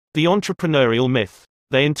The entrepreneurial myth.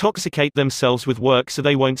 They intoxicate themselves with work so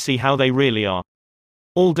they won't see how they really are.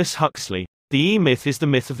 Aldous Huxley. The E-myth is the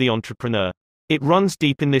myth of the entrepreneur. It runs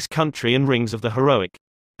deep in this country and rings of the heroic.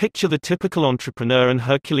 Picture the typical entrepreneur and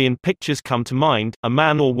Herculean pictures come to mind, a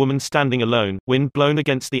man or woman standing alone, wind blown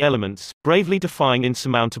against the elements, bravely defying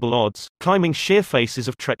insurmountable odds, climbing sheer faces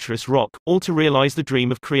of treacherous rock, all to realize the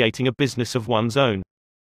dream of creating a business of one's own.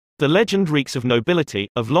 The legend reeks of nobility,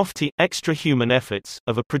 of lofty, extra-human efforts,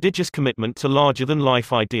 of a prodigious commitment to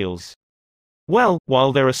larger-than-life ideals. Well,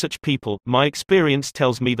 while there are such people, my experience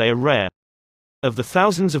tells me they are rare. Of the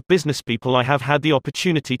thousands of businesspeople I have had the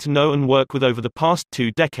opportunity to know and work with over the past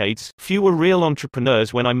 2 decades, few were real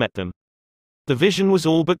entrepreneurs when I met them. The vision was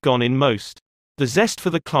all but gone in most. The zest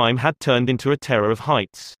for the climb had turned into a terror of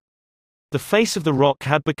heights. The face of the rock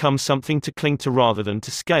had become something to cling to rather than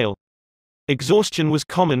to scale. Exhaustion was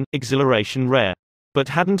common, exhilaration rare. But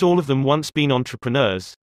hadn't all of them once been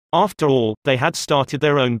entrepreneurs? After all, they had started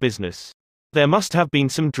their own business. There must have been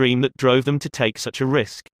some dream that drove them to take such a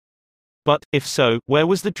risk. But, if so, where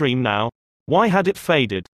was the dream now? Why had it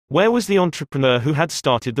faded? Where was the entrepreneur who had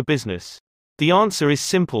started the business? The answer is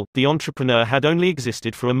simple: the entrepreneur had only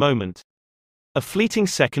existed for a moment. A fleeting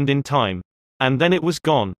second in time. And then it was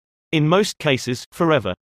gone. In most cases,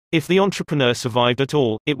 forever. If the entrepreneur survived at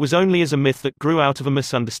all, it was only as a myth that grew out of a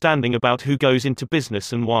misunderstanding about who goes into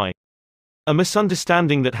business and why. A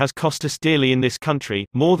misunderstanding that has cost us dearly in this country,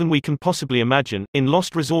 more than we can possibly imagine, in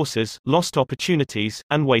lost resources, lost opportunities,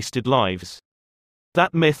 and wasted lives.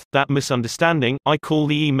 That myth, that misunderstanding, I call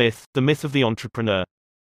the E-myth, the myth of the entrepreneur.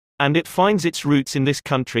 And it finds its roots in this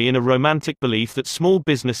country in a romantic belief that small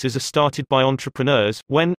businesses are started by entrepreneurs,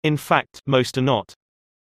 when, in fact, most are not.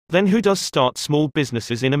 Then who does start small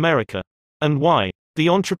businesses in America? And why? The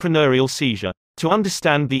entrepreneurial seizure. To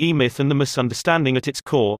understand the E-myth and the misunderstanding at its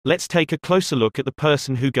core, let's take a closer look at the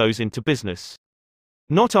person who goes into business.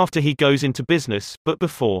 Not after he goes into business, but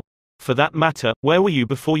before. For that matter, where were you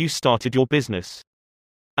before you started your business?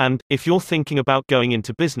 And, if you're thinking about going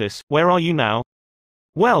into business, where are you now?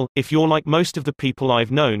 Well, if you're like most of the people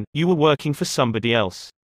I've known, you were working for somebody else.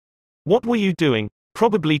 What were you doing?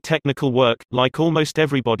 Probably technical work, like almost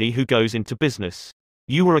everybody who goes into business.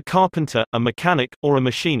 You were a carpenter, a mechanic, or a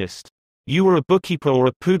machinist. You were a bookkeeper or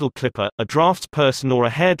a poodle clipper, a draftsperson or a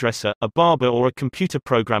hairdresser, a barber or a computer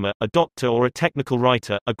programmer, a doctor or a technical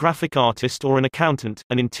writer, a graphic artist or an accountant,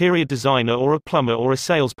 an interior designer or a plumber or a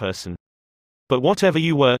salesperson. But whatever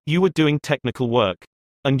you were doing technical work.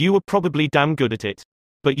 And you were probably damn good at it.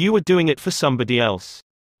 But you were doing it for somebody else.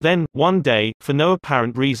 Then, one day, for no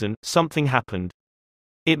apparent reason, something happened.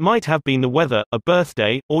 It might have been the weather, a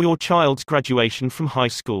birthday, or your child's graduation from high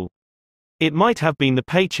school. It might have been the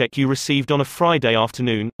paycheck you received on a Friday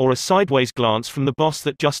afternoon, or a sideways glance from the boss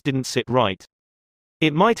that just didn't sit right.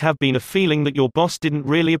 It might have been a feeling that your boss didn't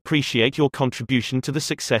really appreciate your contribution to the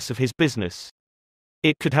success of his business.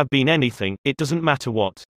 It could have been anything, it doesn't matter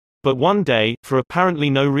what. But one day, for apparently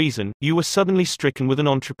no reason, you were suddenly stricken with an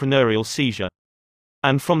entrepreneurial seizure.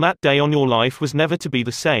 And from that day on your life was never to be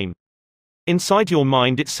the same. Inside your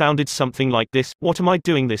mind it sounded something like this: what am I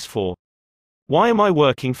doing this for? Why am I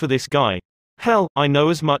working for this guy? Hell, I know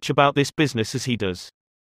as much about this business as he does.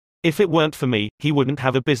 If it weren't for me, he wouldn't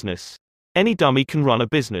have a business. Any dummy can run a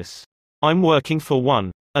business. I'm working for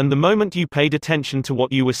one. And the moment you paid attention to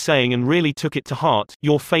what you were saying and really took it to heart,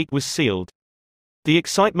 your fate was sealed. The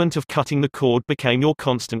excitement of cutting the cord became your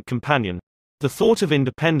constant companion. The thought of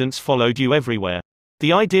independence followed you everywhere.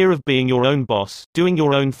 The idea of being your own boss, doing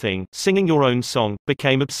your own thing, singing your own song,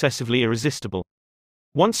 became obsessively irresistible.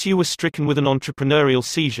 Once you were stricken with an entrepreneurial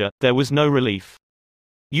seizure, there was no relief.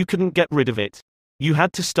 You couldn't get rid of it. You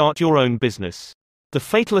had to start your own business. The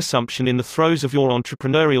fatal assumption: in the throes of your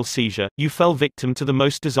entrepreneurial seizure, you fell victim to the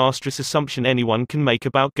most disastrous assumption anyone can make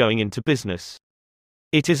about going into business.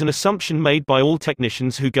 It is an assumption made by all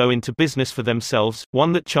technicians who go into business for themselves,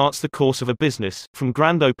 one that charts the course of a business, from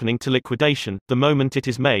grand opening to liquidation, the moment it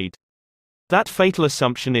is made. That fatal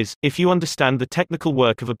assumption is, if you understand the technical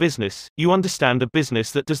work of a business, you understand a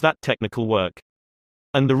business that does that technical work.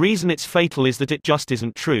 And the reason it's fatal is that it just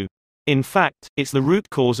isn't true. In fact, it's the root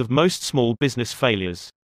cause of most small business failures.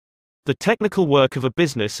 The technical work of a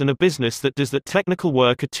business and a business that does that technical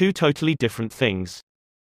work are two totally different things.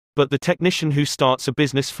 But the technician who starts a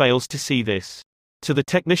business fails to see this. To the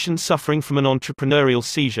technician suffering from an entrepreneurial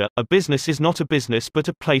seizure, a business is not a business but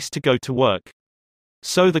a place to go to work.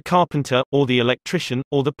 So the carpenter, or the electrician,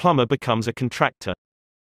 or the plumber becomes a contractor.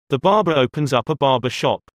 The barber opens up a barber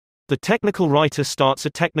shop. The technical writer starts a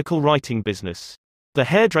technical writing business. The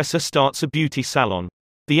hairdresser starts a beauty salon.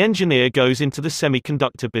 The engineer goes into the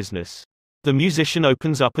semiconductor business. The musician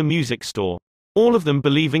opens up a music store. All of them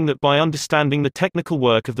believing that by understanding the technical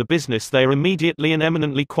work of the business they are immediately and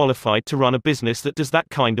eminently qualified to run a business that does that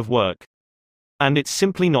kind of work. And it's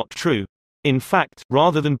simply not true. In fact,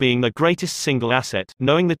 rather than being their greatest single asset,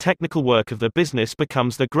 knowing the technical work of their business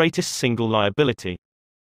becomes their greatest single liability.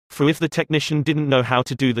 For if the technician didn't know how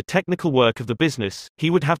to do the technical work of the business, he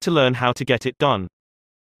would have to learn how to get it done.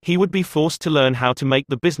 He would be forced to learn how to make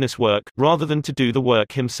the business work, rather than to do the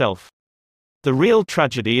work himself. The real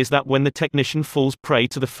tragedy is that when the technician falls prey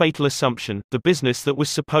to the fatal assumption, the business that was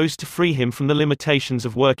supposed to free him from the limitations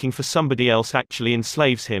of working for somebody else actually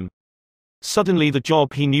enslaves him. Suddenly the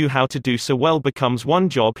job he knew how to do so well becomes one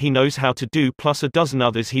job he knows how to do plus a dozen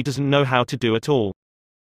others he doesn't know how to do at all.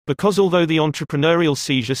 Because although the entrepreneurial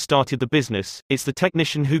seizure started the business, it's the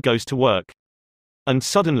technician who goes to work. And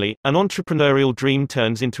suddenly, an entrepreneurial dream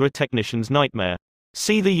turns into a technician's nightmare.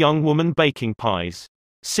 See the young woman baking pies.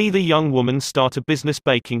 See the young woman start a business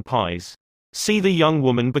baking pies. See the young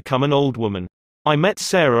woman become an old woman. I met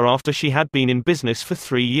Sarah after she had been in business for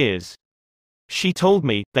 3 years. She told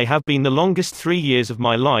me, they have been the longest 3 years of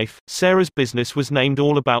my life. Sarah's business was named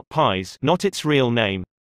All About Pies, not its real name.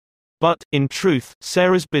 But, in truth,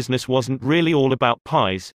 Sarah's business wasn't really all about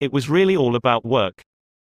pies, it was really all about work.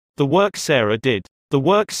 The work Sarah did. The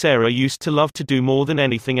work Sarah used to love to do more than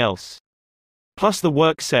anything else. Plus the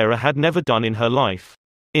work Sarah had never done in her life.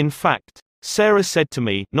 In fact, Sarah said to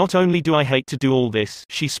me, "Not only do I hate to do all this,"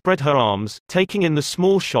 she spread her arms, taking in the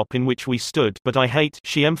small shop in which we stood, "but I hate,"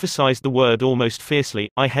 she emphasized the word almost fiercely,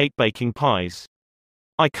 "I hate baking pies.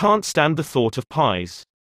 I can't stand the thought of pies.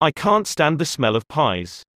 I can't stand the smell of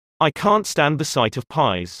pies. I can't stand the sight of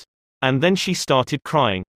pies." And then she started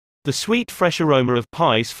crying. The sweet fresh aroma of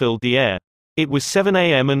pies filled the air. It was 7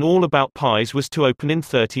 a.m. and All About Pies was to open in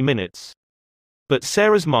 30 minutes. But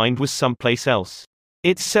Sarah's mind was someplace else.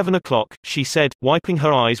 "It's 7 o'clock," she said, wiping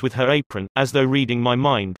her eyes with her apron, as though reading my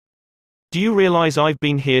mind. "Do you realize I've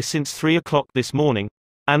been here since 3 o'clock this morning?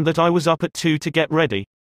 And that I was up at 2 to get ready?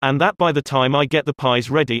 And that by the time I get the pies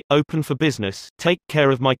ready, open for business, take care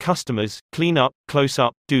of my customers, clean up, close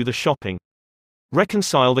up, do the shopping,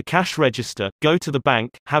 reconcile the cash register, go to the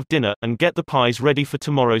bank, have dinner, and get the pies ready for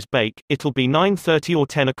tomorrow's bake, it'll be 9:30 or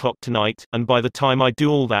 10 o'clock tonight, and by the time I do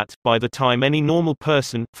all that, by the time any normal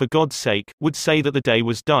person, for God's sake, would say that the day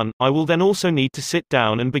was done, I will then also need to sit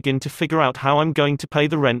down and begin to figure out how I'm going to pay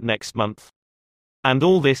the rent next month. And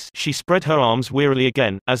all this," she spread her arms wearily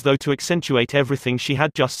again, as though to accentuate everything she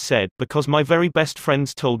had just said, "because my very best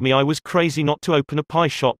friends told me I was crazy not to open a pie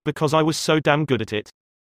shop because I was so damn good at it.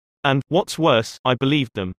 And, what's worse, I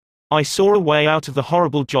believed them. I saw a way out of the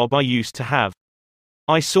horrible job I used to have.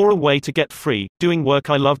 I saw a way to get free, doing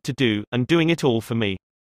work I loved to do, and doing it all for me."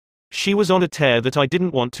 She was on a tear that I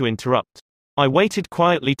didn't want to interrupt. I waited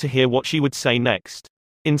quietly to hear what she would say next.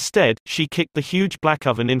 Instead, she kicked the huge black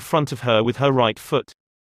oven in front of her with her right foot.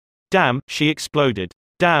 "Damn," she exploded.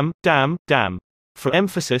 "Damn, damn, damn." For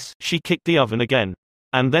emphasis, she kicked the oven again.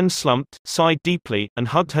 And then slumped, sighed deeply, and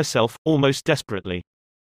hugged herself, almost desperately.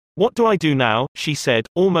 "What do I do now?" she said,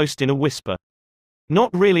 almost in a whisper.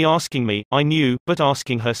 Not really asking me, I knew, but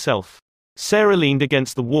asking herself. Sarah leaned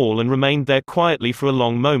against the wall and remained there quietly for a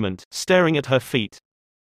long moment, staring at her feet.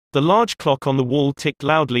 The large clock on the wall ticked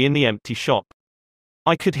loudly in the empty shop.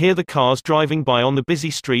 I could hear the cars driving by on the busy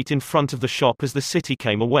street in front of the shop as the city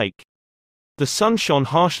came awake. The sun shone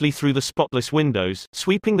harshly through the spotless windows,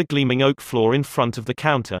 sweeping the gleaming oak floor in front of the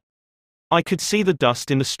counter. I could see the dust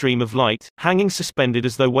in the stream of light, hanging suspended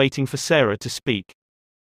as though waiting for Sarah to speak.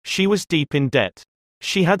 She was deep in debt.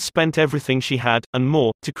 She had spent everything she had, and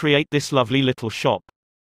more, to create this lovely little shop.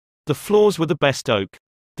 The floors were the best oak.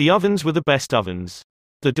 The ovens were the best ovens.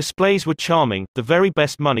 The displays were charming, the very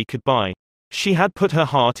best money could buy. She had put her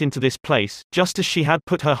heart into this place, just as she had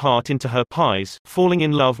put her heart into her pies, falling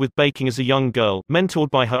in love with baking as a young girl, mentored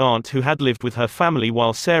by her aunt who had lived with her family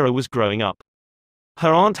while Sarah was growing up.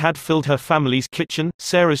 Her aunt had filled her family's kitchen,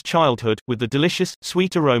 Sarah's childhood, with the delicious,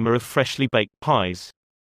 sweet aroma of freshly baked pies.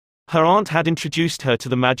 Her aunt had introduced her to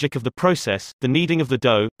the magic of the process, the kneading of the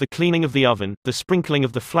dough, the cleaning of the oven, the sprinkling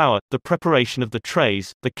of the flour, the preparation of the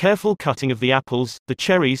trays, the careful cutting of the apples, the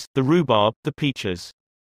cherries, the rhubarb, the peaches.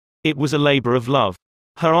 It was a labor of love.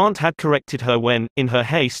 Her aunt had corrected her when, in her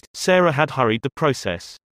haste, Sarah had hurried the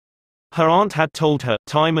process. Her aunt had told her,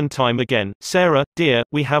 time and time again, "Sarah, dear,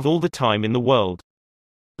 we have all the time in the world.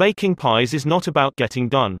 Baking pies is not about getting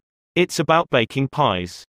done. It's about baking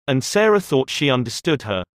pies." And Sarah thought she understood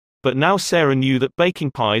her. But now Sarah knew that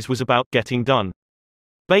baking pies was about getting done.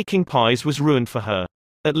 Baking pies was ruined for her.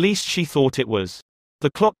 At least she thought it was.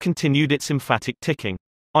 The clock continued its emphatic ticking.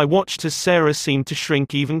 I watched as Sarah seemed to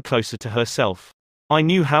shrink even closer to herself. I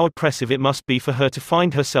knew how oppressive it must be for her to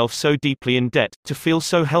find herself so deeply in debt, to feel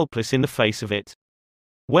so helpless in the face of it.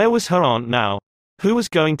 Where was her aunt now? Who was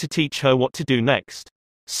going to teach her what to do next?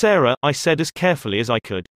 Sarah, I said as carefully as I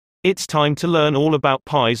could. It's time to learn all about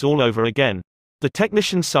pies all over again. The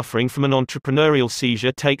technician suffering from an entrepreneurial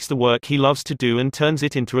seizure takes the work he loves to do and turns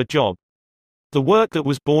it into a job. The work that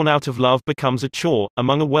was born out of love becomes a chore,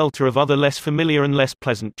 among a welter of other less familiar and less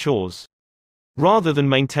pleasant chores. Rather than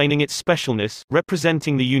maintaining its specialness,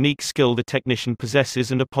 representing the unique skill the technician possesses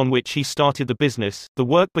and upon which he started the business, the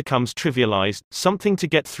work becomes trivialized, something to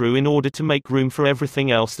get through in order to make room for everything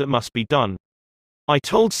else that must be done. I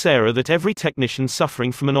told Sarah that every technician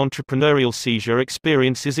suffering from an entrepreneurial seizure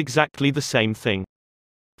experiences exactly the same thing.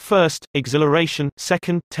 First, exhilaration,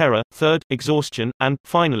 second, terror, third, exhaustion, and,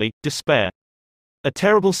 finally, despair. A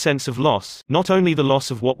terrible sense of loss, not only the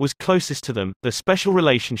loss of what was closest to them, their special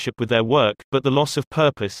relationship with their work, but the loss of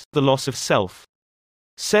purpose, the loss of self.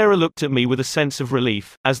 Sarah looked at me with a sense of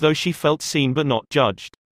relief, as though she felt seen but not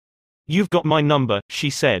judged. "You've got my number,"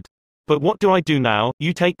 she said. "But what do I do now?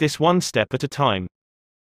 You take this one step at a time."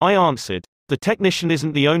 I answered, "The technician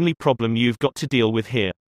isn't the only problem you've got to deal with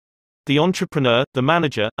here. The entrepreneur, the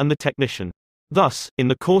manager, and the technician. Thus, in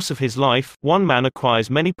the course of his life, one man acquires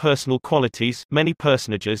many personal qualities, many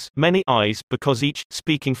personages, many I's, because each,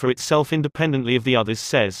 speaking for itself independently of the others,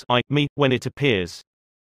 says, I, me, when it appears."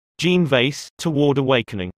 Jean Vase, Toward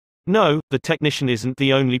Awakening. No, the technician isn't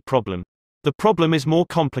the only problem. The problem is more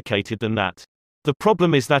complicated than that. The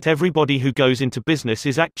problem is that everybody who goes into business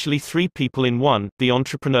is actually three people in one: the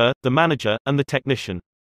entrepreneur, the manager, and the technician.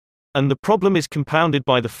 And the problem is compounded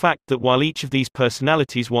by the fact that while each of these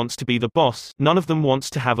personalities wants to be the boss, none of them wants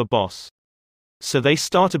to have a boss. So they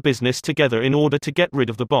start a business together in order to get rid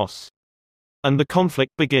of the boss. And the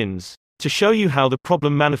conflict begins. To show you how the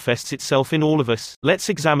problem manifests itself in all of us, let's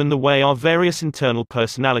examine the way our various internal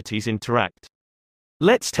personalities interact.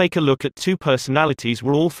 Let's take a look at two personalities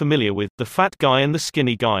we're all familiar with, the fat guy and the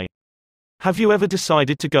skinny guy. Have you ever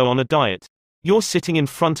decided to go on a diet? You're sitting in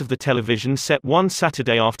front of the television set one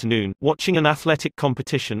Saturday afternoon, watching an athletic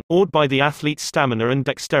competition, awed by the athlete's stamina and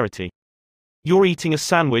dexterity. You're eating a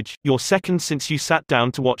sandwich, your second since you sat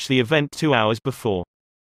down to watch the event 2 hours before.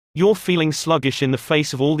 You're feeling sluggish in the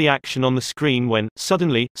face of all the action on the screen when,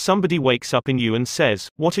 suddenly, somebody wakes up in you and says,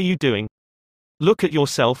 "What are you doing? Look at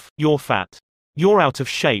yourself, you're fat. You're out of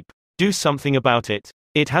shape. Do something about it."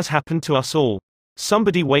 It has happened to us all.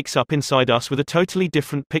 Somebody wakes up inside us with a totally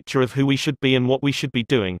different picture of who we should be and what we should be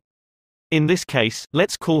doing. In this case,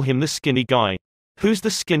 let's call him the skinny guy. Who's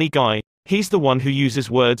the skinny guy? He's the one who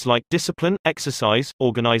uses words like discipline, exercise,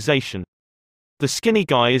 organization. The skinny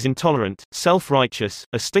guy is intolerant, self-righteous,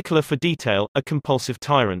 a stickler for detail, a compulsive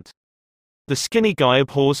tyrant. The skinny guy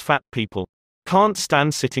abhors fat people. Can't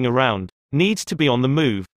stand sitting around. Needs to be on the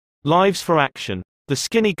move. Lives for action. The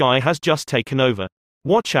skinny guy has just taken over.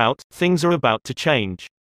 Watch out, things are about to change.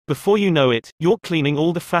 Before you know it, you're cleaning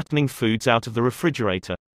all the fattening foods out of the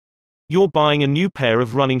refrigerator. You're buying a new pair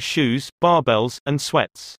of running shoes, barbells, and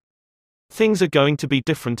sweats. Things are going to be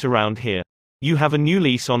different around here. You have a new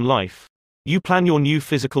lease on life. You plan your new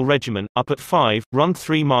physical regimen: up at 5, run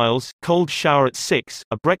 3 miles, cold shower at 6,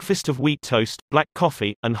 a breakfast of wheat toast, black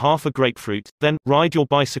coffee, and half a grapefruit, then, ride your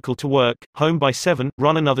bicycle to work, home by 7,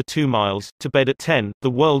 run another 2 miles, to bed at 10, the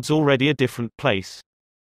world's already a different place.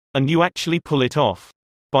 And you actually pull it off.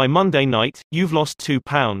 By Monday night, you've lost 2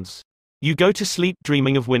 pounds. You go to sleep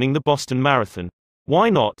dreaming of winning the Boston Marathon. Why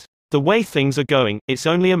not? The way things are going, it's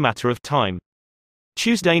only a matter of time.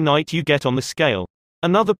 Tuesday night you get on the scale.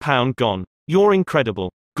 Another pound gone. You're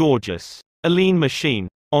incredible. Gorgeous. A lean machine.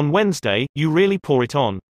 On Wednesday, you really pour it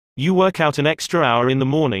on. You work out an extra hour in the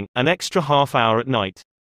morning, an extra half hour at night.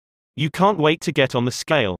 You can't wait to get on the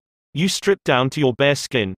scale. You strip down to your bare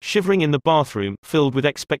skin, shivering in the bathroom, filled with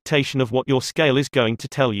expectation of what your scale is going to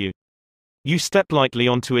tell you. You step lightly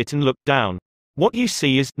onto it and look down. What you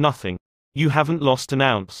see is nothing. You haven't lost an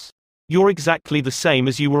ounce. You're exactly the same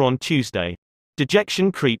as you were on Tuesday.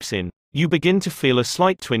 Dejection creeps in. You begin to feel a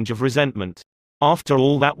slight twinge of resentment. After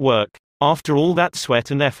all that work, after all that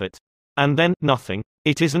sweat and effort. And then, nothing.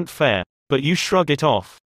 It isn't fair. But you shrug it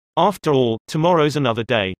off. After all, tomorrow's another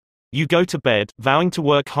day. You go to bed, vowing to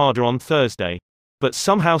work harder on Thursday. But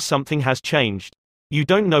somehow something has changed. You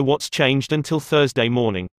don't know what's changed until Thursday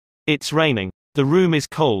morning. It's raining. The room is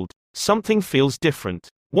cold. Something feels different.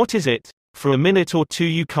 What is it? For a minute or two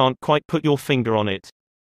you can't quite put your finger on it.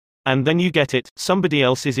 And then you get it, somebody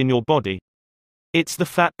else is in your body. It's the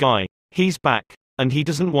fat guy. He's back. And he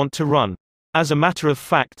doesn't want to run. As a matter of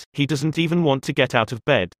fact, he doesn't even want to get out of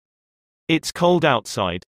bed. It's cold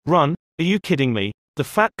outside. Run? Are you kidding me? The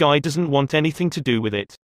fat guy doesn't want anything to do with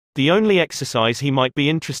it. The only exercise he might be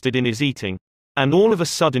interested in is eating. And all of a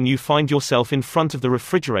sudden you find yourself in front of the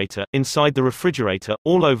refrigerator, inside the refrigerator,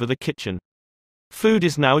 all over the kitchen. Food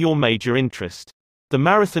is now your major interest. The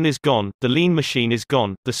marathon is gone, the lean machine is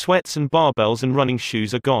gone, the sweats and barbells and running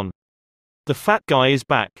shoes are gone. The fat guy is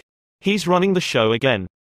back. He's running the show again.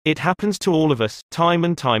 It happens to all of us, time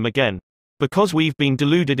and time again. Because we've been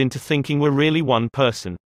deluded into thinking we're really one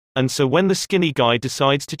person. And so when the skinny guy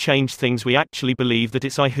decides to change things, we actually believe that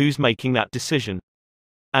it's I who's making that decision.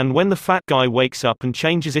 And when the fat guy wakes up and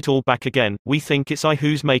changes it all back again, we think it's I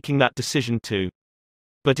who's making that decision too.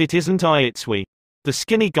 But it isn't I, it's we. The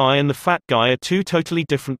skinny guy and the fat guy are two totally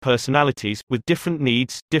different personalities, with different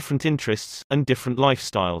needs, different interests, and different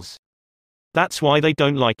lifestyles. That's why they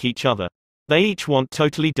don't like each other. They each want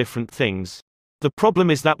totally different things. The problem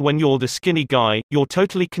is that when you're the skinny guy, you're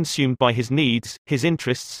totally consumed by his needs, his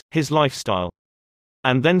interests, his lifestyle.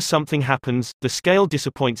 And then something happens, the scale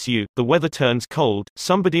disappoints you, the weather turns cold,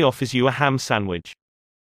 somebody offers you a ham sandwich.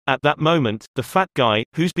 At that moment, the fat guy,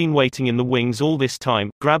 who's been waiting in the wings all this time,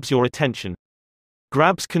 grabs your attention.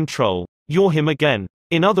 Grabs control. You're him again.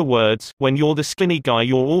 In other words, when you're the skinny guy,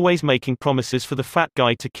 you're always making promises for the fat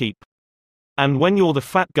guy to keep. And when you're the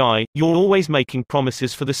fat guy, you're always making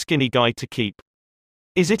promises for the skinny guy to keep.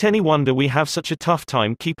 Is it any wonder we have such a tough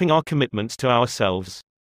time keeping our commitments to ourselves?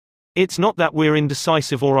 It's not that we're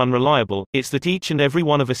indecisive or unreliable, it's that each and every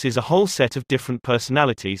one of us is a whole set of different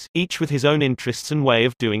personalities, each with his own interests and way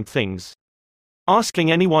of doing things.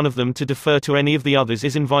 Asking any one of them to defer to any of the others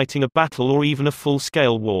is inviting a battle or even a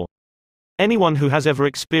full-scale war. Anyone who has ever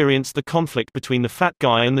experienced the conflict between the fat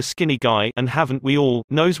guy and the skinny guy, and haven't we all,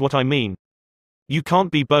 knows what I mean. You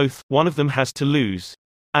can't be both, one of them has to lose.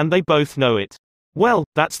 And they both know it. Well,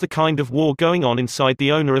 that's the kind of war going on inside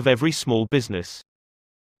the owner of every small business.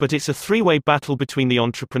 But it's a three-way battle between the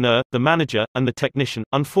entrepreneur, the manager, and the technician.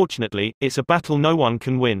 Unfortunately, it's a battle no one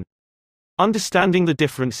can win. Understanding the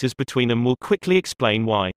differences between them will quickly explain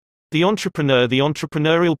why. The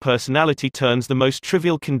entrepreneurial personality turns the most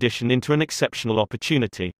trivial condition into an exceptional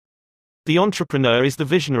opportunity. The entrepreneur is the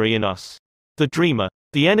visionary in us. The dreamer.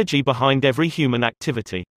 The energy behind every human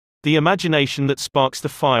activity. The imagination that sparks the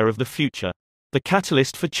fire of the future. The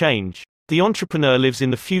catalyst for change. The entrepreneur lives in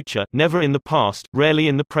the future, never in the past, rarely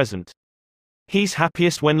in the present. He's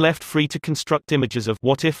happiest when left free to construct images of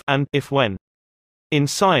what if and if when. In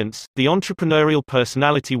science, the entrepreneurial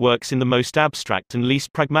personality works in the most abstract and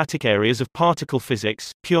least pragmatic areas of particle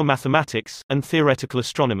physics, pure mathematics, and theoretical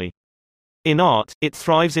astronomy. In art, it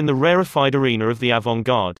thrives in the rarefied arena of the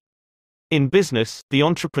avant-garde. In business, the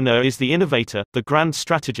entrepreneur is the innovator, the grand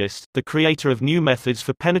strategist, the creator of new methods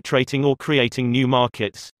for penetrating or creating new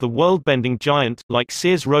markets, the world-bending giant, like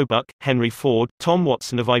Sears Roebuck, Henry Ford, Tom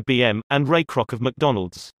Watson of IBM, and Ray Kroc of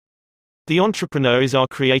McDonald's. The entrepreneur is our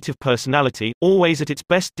creative personality, always at its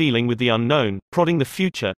best dealing with the unknown, prodding the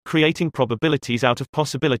future, creating probabilities out of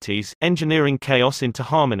possibilities, engineering chaos into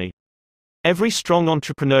harmony. Every strong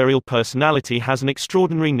entrepreneurial personality has an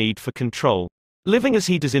extraordinary need for control. Living as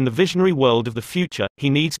he does in the visionary world of the future, he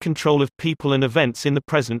needs control of people and events in the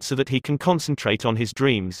present so that he can concentrate on his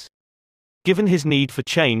dreams. Given his need for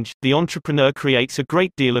change, the entrepreneur creates a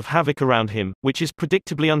great deal of havoc around him, which is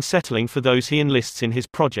predictably unsettling for those he enlists in his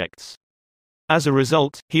projects. As a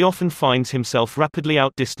result, he often finds himself rapidly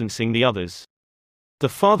outdistancing the others. The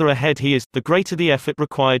farther ahead he is, the greater the effort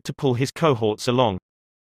required to pull his cohorts along.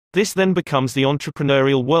 This then becomes the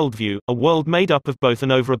entrepreneurial worldview, a world made up of both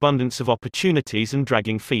an overabundance of opportunities and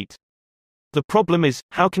dragging feet. The problem is,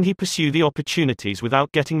 how can he pursue the opportunities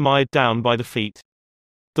without getting mired down by the feet?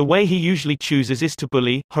 The way he usually chooses is to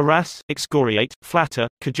bully, harass, excoriate, flatter,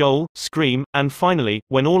 cajole, scream, and finally,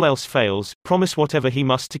 when all else fails, promise whatever he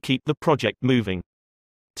must to keep the project moving.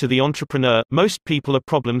 To the entrepreneur, most people are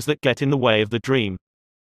problems that get in the way of the dream.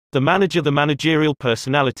 The managerial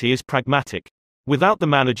personality is pragmatic. Without the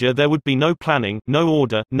manager there would be no planning, no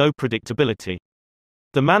order, no predictability.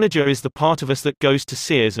 The manager is the part of us that goes to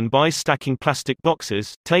Sears and buys stacking plastic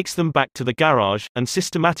boxes, takes them back to the garage, and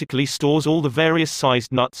systematically stores all the various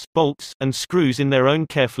sized nuts, bolts, and screws in their own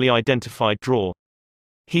carefully identified drawer.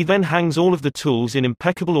 He then hangs all of the tools in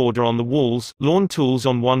impeccable order on the walls, lawn tools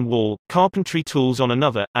on one wall, carpentry tools on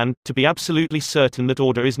another, and, to be absolutely certain that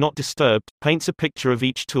order is not disturbed, paints a picture of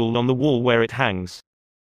each tool on the wall where it hangs.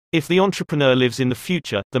 If the entrepreneur lives in the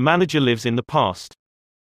future, the manager lives in the past.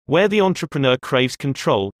 Where the entrepreneur craves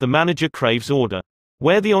control, the manager craves order.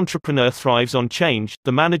 Where the entrepreneur thrives on change,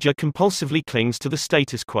 the manager compulsively clings to the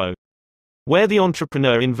status quo. Where the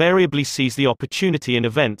entrepreneur invariably sees the opportunity in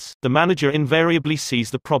events, the manager invariably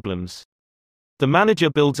sees the problems. The manager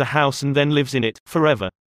builds a house and then lives in it, forever.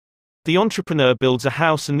 The entrepreneur builds a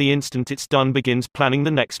house and the instant it's done begins planning the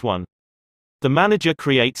next one. The manager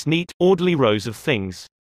creates neat, orderly rows of things.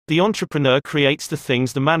 The entrepreneur creates the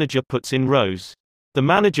things the manager puts in rows. The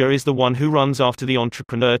manager is the one who runs after the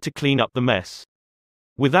entrepreneur to clean up the mess.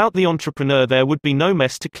 Without the entrepreneur there would be no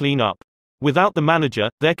mess to clean up. Without the manager,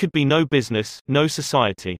 there could be no business, no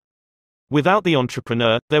society. Without the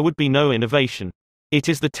entrepreneur, there would be no innovation. It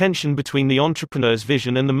is the tension between the entrepreneur's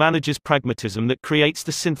vision and the manager's pragmatism that creates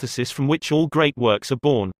the synthesis from which all great works are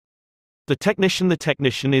born. The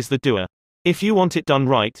technician is the doer. If you want it done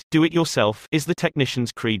right, do it yourself, is the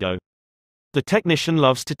technician's credo. The technician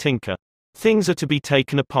loves to tinker. Things are to be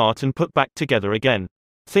taken apart and put back together again.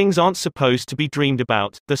 Things aren't supposed to be dreamed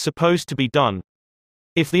about, they're supposed to be done.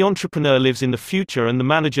 If the entrepreneur lives in the future and the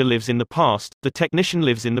manager lives in the past, the technician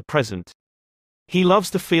lives in the present. He loves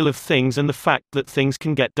the feel of things and the fact that things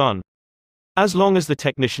can get done. As long as the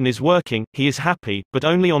technician is working, he is happy, but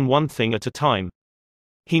only on one thing at a time.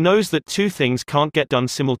 He knows that two things can't get done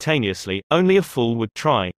simultaneously, only a fool would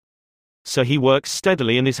try. So he works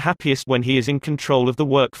steadily and is happiest when he is in control of the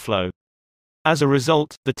workflow. As a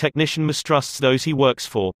result, the technician mistrusts those he works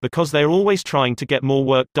for, because they are always trying to get more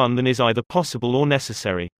work done than is either possible or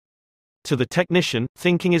necessary. To the technician,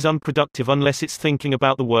 thinking is unproductive unless it's thinking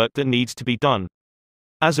about the work that needs to be done.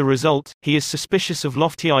 As a result, he is suspicious of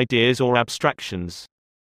lofty ideas or abstractions.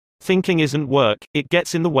 Thinking isn't work, it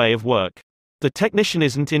gets in the way of work. The technician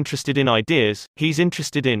isn't interested in ideas, he's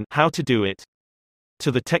interested in how to do it.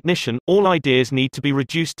 To the technician, all ideas need to be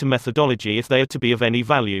reduced to methodology if they are to be of any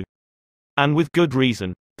value. And with good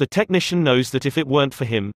reason. The technician knows that if it weren't for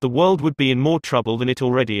him, the world would be in more trouble than it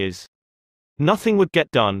already is. Nothing would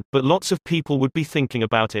get done, but lots of people would be thinking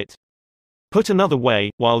about it. Put another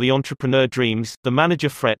way, while the entrepreneur dreams, the manager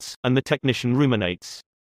frets, and the technician ruminates.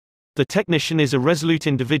 The technician is a resolute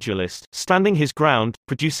individualist, standing his ground,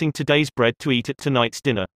 producing today's bread to eat at tonight's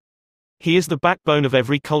dinner. He is the backbone of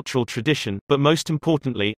every cultural tradition, but most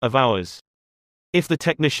importantly, of ours. If the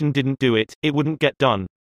technician didn't do it, it wouldn't get done.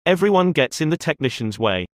 Everyone gets in the technician's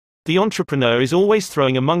way. The entrepreneur is always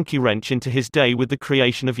throwing a monkey wrench into his day with the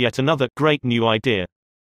creation of yet another great new idea.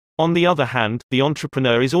 On the other hand, the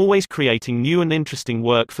entrepreneur is always creating new and interesting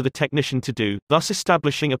work for the technician to do, thus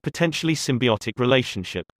establishing a potentially symbiotic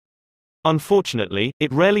relationship. Unfortunately,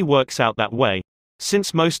 it rarely works out that way.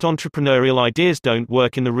 Since most entrepreneurial ideas don't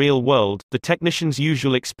work in the real world, the technician's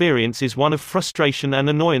usual experience is one of frustration and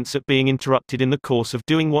annoyance at being interrupted in the course of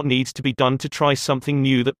doing what needs to be done to try something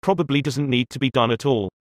new that probably doesn't need to be done at all.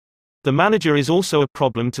 The manager is also a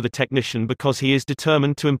problem to the technician because he is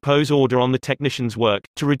determined to impose order on the technician's work,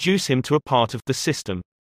 to reduce him to a part of the system.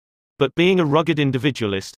 But being a rugged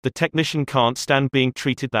individualist, the technician can't stand being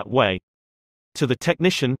treated that way. To the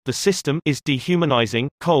technician, the system is dehumanizing,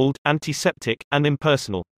 cold, antiseptic, and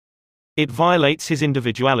impersonal. It violates his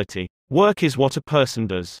individuality. Work is what a person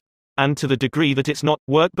does. And to the degree that it's not,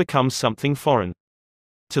 work becomes something foreign.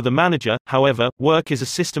 To the manager, however, work is a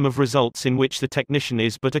system of results in which the technician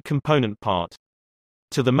is but a component part.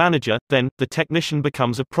 To the manager, then, the technician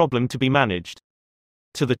becomes a problem to be managed.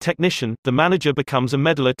 To the technician, the manager becomes a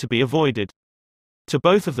meddler to be avoided. To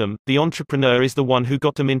both of them, the entrepreneur is the one who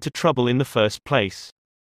got them into trouble in the first place.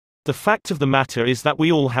 The fact of the matter is that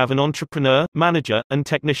we all have an entrepreneur, manager, and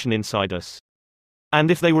technician inside us. And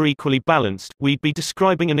if they were equally balanced, we'd be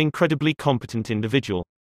describing an incredibly competent individual.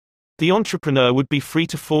 The entrepreneur would be free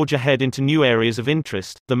to forge ahead into new areas of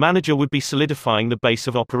interest, the manager would be solidifying the base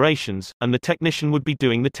of operations, and the technician would be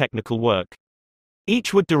doing the technical work.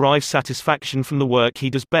 Each would derive satisfaction from the work he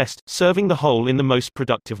does best, serving the whole in the most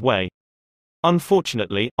productive way.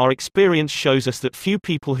 Unfortunately, our experience shows us that few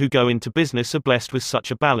people who go into business are blessed with such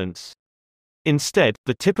a balance. Instead,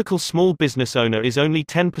 the typical small business owner is only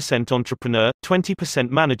 10% entrepreneur, 20%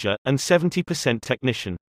 manager, and 70%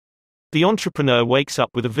 technician. The entrepreneur wakes up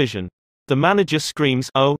with a vision. The manager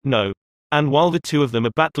screams, "Oh, no." And while the two of them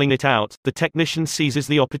are battling it out, the technician seizes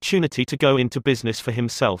the opportunity to go into business for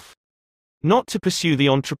himself. Not to pursue the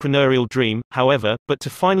entrepreneurial dream, however, but to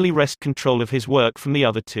finally wrest control of his work from the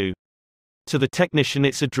other two. To the technician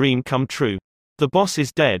it's a dream come true. The boss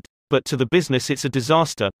is dead. But to the business it's a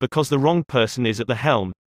disaster, because the wrong person is at the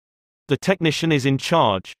helm. The technician is in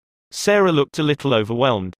charge. Sarah looked a little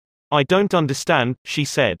overwhelmed. "I don't understand," she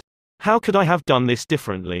said. "How could I have done this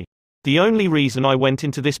differently? The only reason I went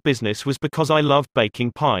into this business was because I loved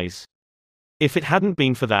baking pies. If it hadn't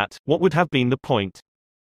been for that, what would have been the point?"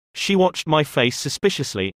 She watched my face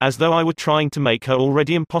suspiciously, as though I were trying to make her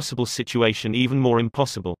already impossible situation even more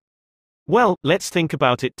impossible. "Well, let's think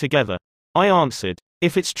about it together," I answered.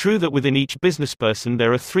 If it's true that within each businessperson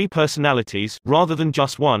there are 3 personalities, rather than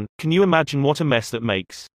just one, can you imagine what a mess that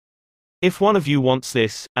makes? If one of you wants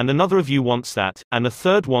this, and another of you wants that, and a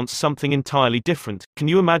third wants something entirely different, can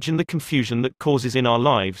you imagine the confusion that causes in our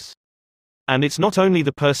lives? And it's not only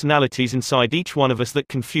the personalities inside each one of us that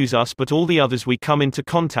confuse us, but all the others we come into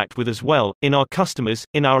contact with as well, in our customers,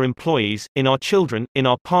 in our employees, in our children, in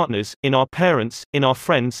our partners, in our parents, in our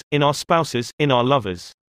friends, in our spouses, in our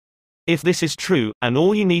lovers. If this is true, and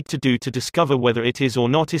all you need to do to discover whether it is or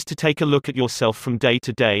not is to take a look at yourself from day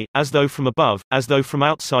to day, as though from above, as though from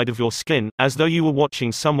outside of your skin, as though you were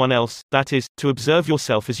watching someone else, that is, to observe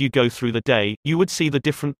yourself as you go through the day, you would see the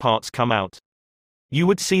different parts come out. You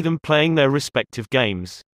would see them playing their respective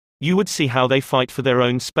games. You would see how they fight for their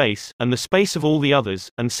own space, and the space of all the others,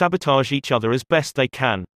 and sabotage each other as best they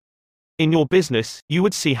can. In your business, you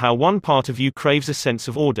would see how one part of you craves a sense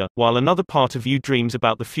of order, while another part of you dreams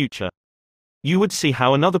about the future. You would see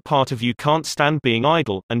how another part of you can't stand being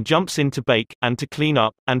idle, and jumps in to bake, and to clean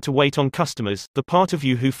up, and to wait on customers, the part of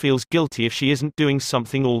you who feels guilty if she isn't doing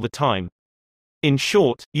something all the time. In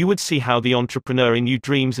short, you would see how the entrepreneur in you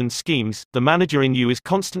dreams and schemes, the manager in you is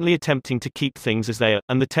constantly attempting to keep things as they are,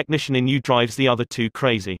 and the technician in you drives the other two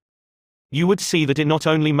crazy. You would see that it not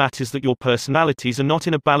only matters that your personalities are not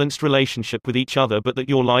in a balanced relationship with each other, but that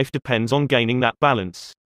your life depends on gaining that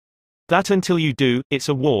balance. That until you do, it's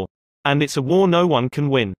a war. And it's a war no one can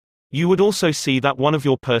win. You would also see that one of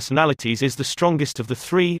your personalities is the strongest of the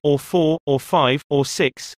 3, or 4, or 5, or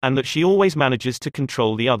 6, and that she always manages to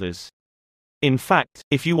control the others. In fact,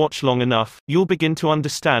 if you watch long enough, you'll begin to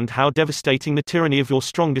understand how devastating the tyranny of your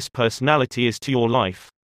strongest personality is to your life.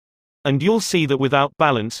 And you'll see that without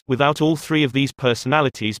balance, without all 3 of these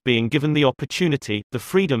personalities being given the opportunity, the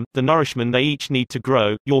freedom, the nourishment they each need to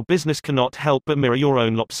grow, your business cannot help but mirror your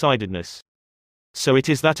own lopsidedness. So it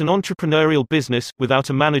is that an entrepreneurial business, without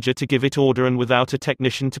a manager to give it order and without a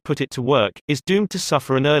technician to put it to work, is doomed to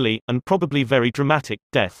suffer an early, and probably very dramatic,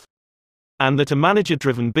 death. And that a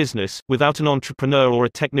manager-driven business, without an entrepreneur or a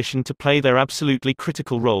technician to play their absolutely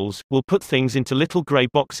critical roles, will put things into little grey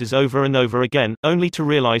boxes over and over again, only to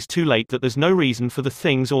realize too late that there's no reason for the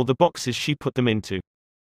things or the boxes she put them into.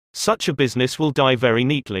 Such a business will die very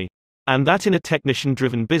neatly. And that in a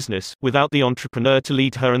technician-driven business, without the entrepreneur to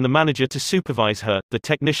lead her and the manager to supervise her, the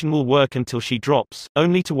technician will work until she drops,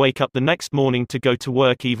 only to wake up the next morning to go to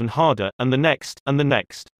work even harder, and the next, and the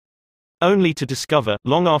next. Only to discover,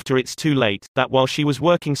 long after it's too late, that while she was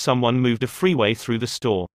working someone moved a freeway through the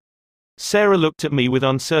store. Sarah looked at me with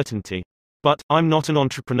uncertainty. "But, I'm not an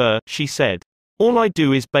entrepreneur," she said. "All I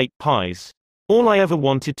do is bake pies. All I ever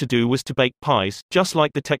wanted to do was to bake pies, just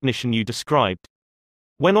like the technician you described.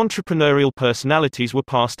 When entrepreneurial personalities were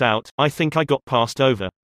passed out, I think I got passed over.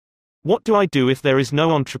 What do I do if there is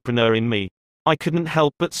no entrepreneur in me?" I couldn't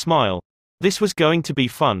help but smile. This was going to be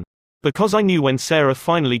fun. Because I knew when Sarah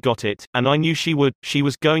finally got it, and I knew she would, she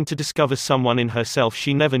was going to discover someone in herself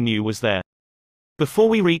she never knew was there. Before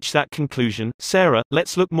we reach that conclusion, Sarah,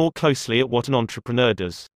 let's look more closely at what an entrepreneur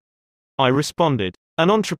does. I responded. An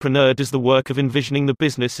entrepreneur does the work of envisioning the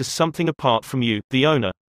business as something apart from you, the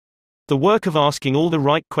owner. The work of asking all the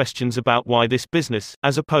right questions about why this business,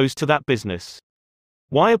 as opposed to that business.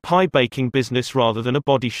 Why a pie baking business rather than a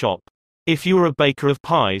body shop? If you are a baker of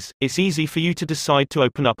pies, it's easy for you to decide to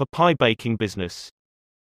open up a pie baking business.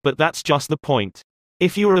 But that's just the point.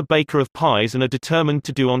 If you are a baker of pies and are determined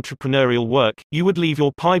to do entrepreneurial work, you would leave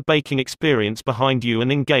your pie baking experience behind you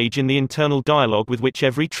and engage in the internal dialogue with which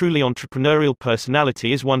every truly entrepreneurial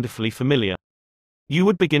personality is wonderfully familiar. You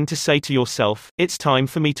would begin to say to yourself, it's time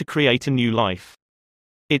for me to create a new life.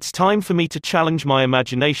 It's time for me to challenge my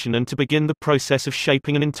imagination and to begin the process of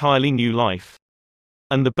shaping an entirely new life.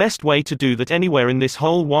 And the best way to do that anywhere in this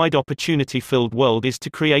whole wide opportunity-filled world is to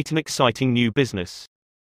create an exciting new business.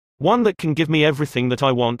 One that can give me everything that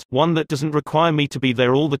I want, one that doesn't require me to be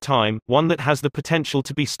there all the time, one that has the potential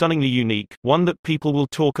to be stunningly unique, one that people will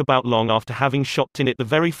talk about long after having shopped in it the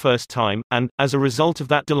very first time, and, as a result of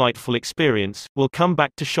that delightful experience, will come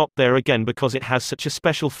back to shop there again because it has such a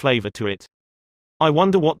special flavor to it. I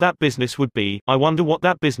wonder what that business would be, I wonder what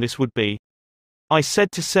that business would be. I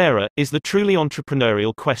said to Sarah, is the truly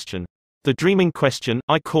entrepreneurial question. The dreaming question,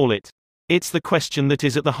 I call it. It's the question that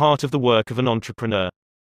is at the heart of the work of an entrepreneur.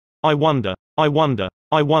 I wonder, I wonder,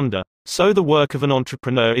 I wonder. So the work of an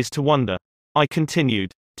entrepreneur is to wonder. I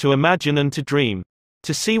continued. To imagine and to dream.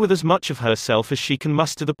 To see with as much of herself as she can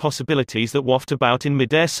muster the possibilities that waft about in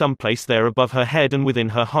midair someplace there above her head and within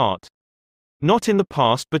her heart. Not in the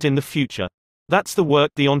past but in the future. That's the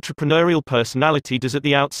work the entrepreneurial personality does at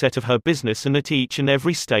the outset of her business and at each and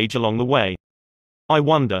every stage along the way. I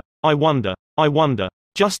wonder, I wonder. I wonder.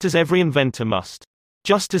 Just as every inventor must.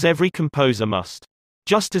 Just as every composer must.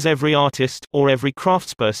 Just as every artist, or every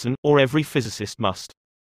craftsperson, or every physicist must.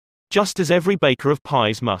 Just as every baker of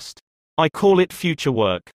pies must. I call it future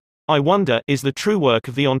work. I wonder, is the true work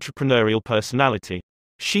of the entrepreneurial personality.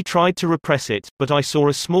 She tried to repress it, but I saw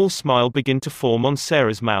a small smile begin to form on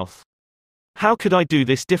Sarah's mouth. How could I do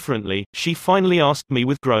this differently, she finally asked me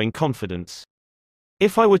with growing confidence.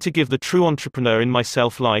 If I were to give the true entrepreneur in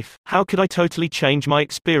myself life, how could I totally change my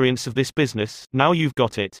experience of this business, now you've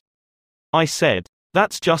got it? I said.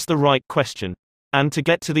 That's just the right question. And to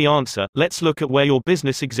get to the answer, let's look at where your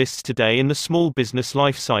business exists today in the small business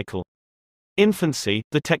life cycle. Infancy,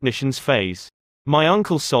 the technician's phase. My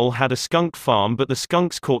Uncle Sol had a skunk farm, but the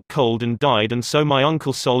skunks caught cold and died, and so my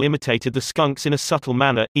Uncle Sol imitated the skunks in a subtle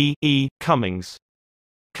manner. E. Cummings.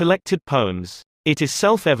 Collected poems. It is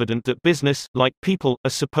self-evident that business, like people, are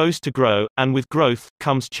supposed to grow, and with growth,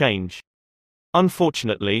 comes change.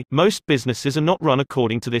 Unfortunately, most businesses are not run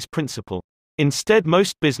according to this principle. Instead,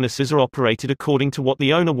 most businesses are operated according to what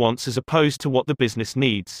the owner wants as opposed to what the business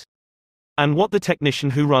needs. And what the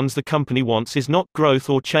technician who runs the company wants is not growth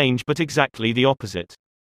or change, but exactly the opposite.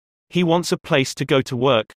 He wants a place to go to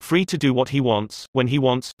work, free to do what he wants, when he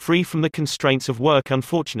wants, free from the constraints of work.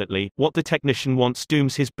 Unfortunately, what the technician wants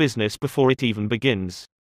dooms his business before it even begins.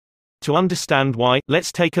 To understand why,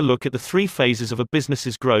 let's take a look at the three phases of a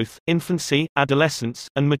business's growth: infancy, adolescence,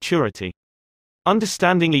 and maturity.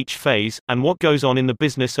 Understanding each phase, and what goes on in the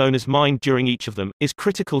business owner's mind during each of them, is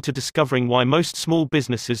critical to discovering why most small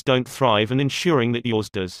businesses don't thrive and ensuring that yours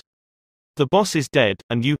does. The boss is dead,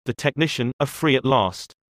 and you, the technician, are free at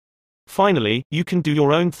last. Finally, you can do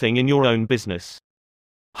your own thing in your own business.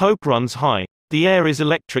 Hope runs high. The air is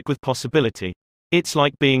electric with possibility. It's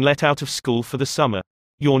like being let out of school for the summer.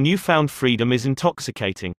 Your newfound freedom is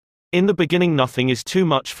intoxicating. In the beginning, nothing is too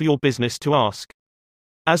much for your business to ask.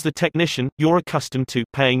 As the technician, you're accustomed to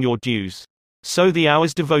paying your dues. So the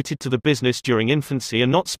hours devoted to the business during infancy are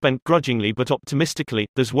not spent grudgingly but optimistically.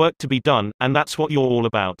 There's work to be done, and that's what you're all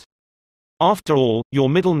about. After all, your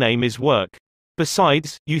middle name is work.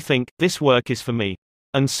 Besides, you think, this work is for me.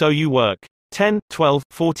 And so you work 10, 12,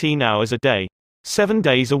 14 hours a day. 7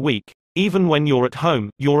 days a week. Even when you're at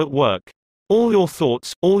home, you're at work. All your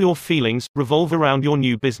thoughts, all your feelings, revolve around your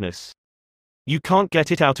new business. You can't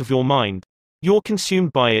get it out of your mind. You're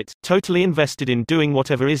consumed by it, totally invested in doing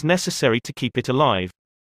whatever is necessary to keep it alive.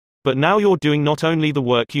 But now you're doing not only the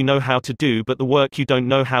work you know how to do, but the work you don't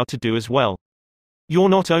know how to do as well. You're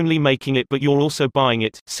not only making it, but you're also buying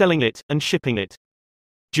it, selling it, and shipping it.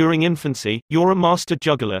 During infancy, you're a master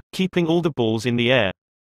juggler, keeping all the balls in the air.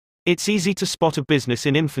 It's easy to spot a business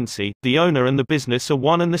in infancy. The owner and the business are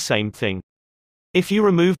one and the same thing. If you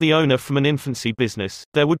remove the owner from an infancy business,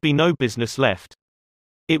 there would be no business left.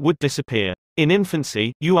 It would disappear. In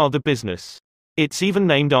infancy, you are the business. It's even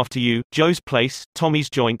named after you: Joe's Place, Tommy's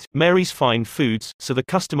Joint, Mary's Fine Foods, so the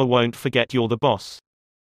customer won't forget you're the boss.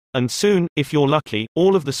 And soon, if you're lucky,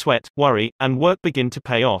 all of the sweat, worry, and work begin to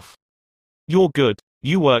pay off. You're good.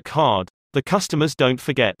 You work hard. The customers don't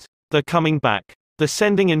forget. They're coming back. They're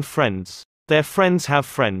sending in friends. Their friends have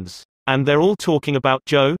friends. And they're all talking about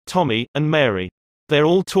Joe, Tommy, and Mary. They're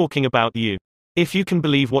all talking about you. If you can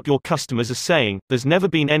believe what your customers are saying, there's never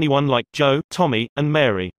been anyone like Joe, Tommy, and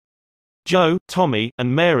Mary. Joe, Tommy,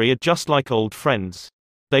 and Mary are just like old friends.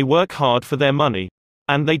 They work hard for their money.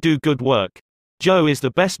 And they do good work. Joe is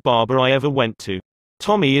the best barber I ever went to.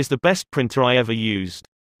 Tommy is the best printer I ever used.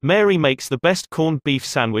 Mary makes the best corned beef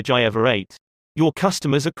sandwich I ever ate. Your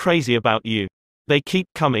customers are crazy about you. They keep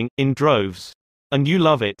coming, in droves. And you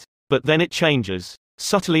love it. But then it changes.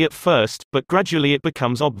 Subtly at first, but gradually it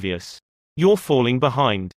becomes obvious. You're falling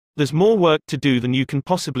behind. There's more work to do than you can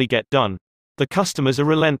possibly get done. The customers are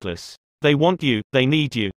relentless. They want you, they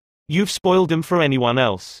need you. You've spoiled them for anyone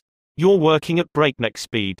else. You're working at breakneck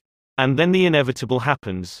speed. And then the inevitable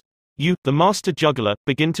happens. You, the master juggler,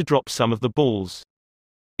 begin to drop some of the balls.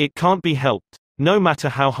 It can't be helped. No matter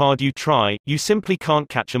how hard you try, you simply can't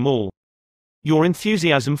catch them all. Your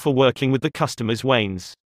enthusiasm for working with the customers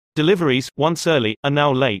wanes. Deliveries, once early, are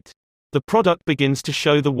now late. The product begins to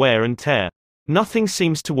show the wear and tear. Nothing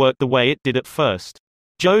seems to work the way it did at first.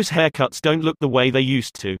 Joe's haircuts don't look the way they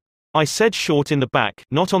used to. I said short in the back,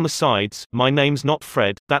 not on the sides. My name's not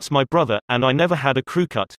Fred, that's my brother, and I never had a crew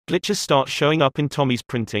cut. Glitches start showing up in Tommy's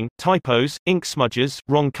printing, typos, ink smudges,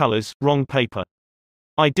 wrong colors, wrong paper.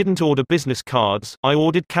 I didn't order business cards, I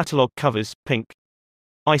ordered catalog covers, pink.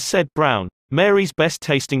 I said brown. Mary's best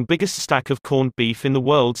tasting biggest stack of corned beef in the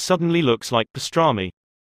world suddenly looks like pastrami.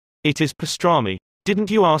 It is pastrami.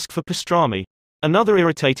 Didn't you ask for pastrami? Another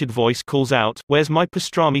irritated voice calls out, where's my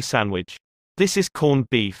pastrami sandwich? This is corned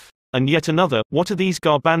beef. And yet another, what are these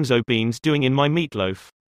garbanzo beans doing in my meatloaf?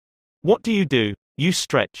 What do? You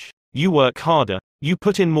stretch. You work harder. You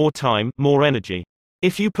put in more time, more energy.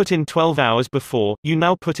 If you put in 12 hours before, you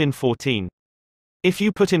now put in 14. If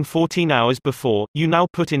you put in 14 hours before, you now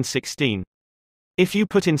put in 16. If you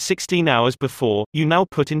put in 16 hours before, you now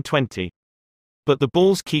put in 20. But the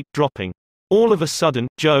balls keep dropping. All of a sudden,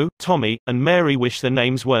 Joe, Tommy, and Mary wish their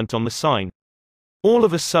names weren't on the sign. All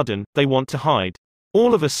of a sudden, they want to hide.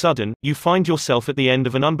 All of a sudden, you find yourself at the end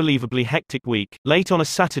of an unbelievably hectic week, late on a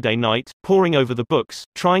Saturday night, poring over the books,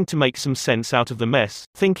 trying to make some sense out of the mess,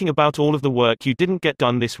 thinking about all of the work you didn't get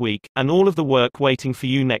done this week, and all of the work waiting for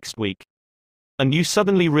you next week. And you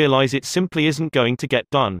suddenly realize it simply isn't going to get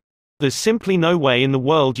done. There's simply no way in the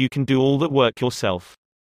world you can do all that work yourself.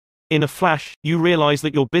 In a flash, you realize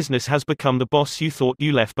that your business has become the boss you thought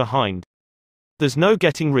you left behind. There's no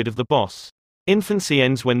getting rid of the boss. Infancy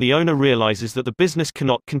ends when the owner realizes that the business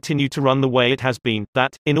cannot continue to run the way it has been,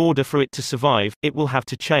 that, in order for it to survive, it will have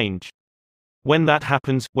to change. When that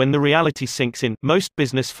happens, when the reality sinks in, most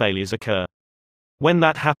business failures occur. When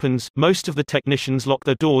that happens, most of the technicians lock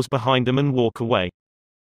their doors behind them and walk away.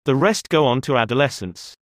 The rest go on to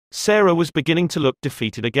adolescence. Sarah was beginning to look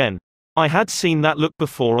defeated again. I had seen that look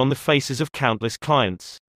before on the faces of countless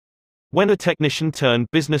clients. When a technician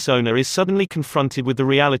turned business owner is suddenly confronted with the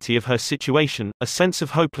reality of her situation, a sense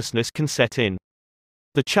of hopelessness can set in.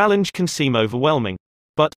 The challenge can seem overwhelming.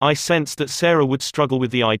 But, I sensed that Sarah would struggle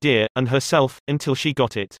with the idea, and herself, until she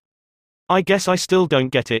got it. I guess I still don't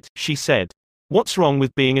get it, she said. What's wrong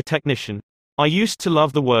with being a technician? I used to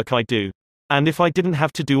love the work I do. And if I didn't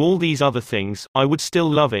have to do all these other things, I would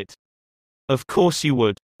still love it. Of course you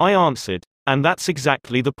would, I answered. And that's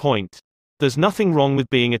exactly the point. There's nothing wrong with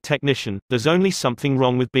being a technician, there's only something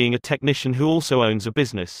wrong with being a technician who also owns a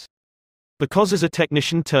business. Because as a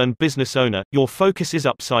technician turned business owner, your focus is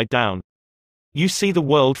upside down. You see the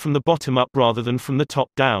world from the bottom up rather than from the top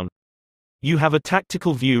down. You have a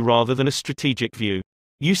tactical view rather than a strategic view.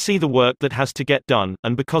 You see the work that has to get done,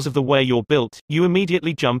 and because of the way you're built, you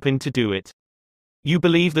immediately jump in to do it. You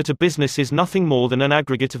believe that a business is nothing more than an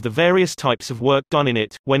aggregate of the various types of work done in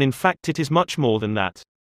it, when in fact it is much more than that.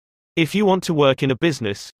 If you want to work in a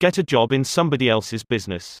business, get a job in somebody else's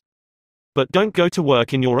business. But don't go to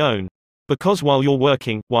work in your own. Because while you're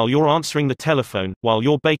working, while you're answering the telephone, while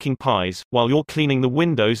you're baking pies, while you're cleaning the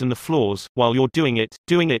windows and the floors, while you're doing it,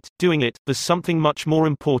 there's something much more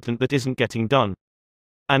important that isn't getting done.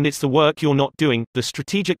 And it's the work you're not doing, the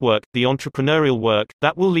strategic work, the entrepreneurial work,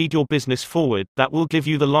 that will lead your business forward, that will give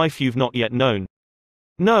you the life you've not yet known.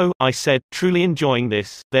 No, I said, truly enjoying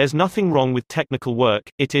this, there's nothing wrong with technical work,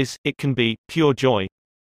 it can be, pure joy.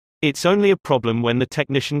 It's only a problem when the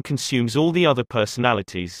technician consumes all the other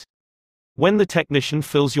personalities. When the technician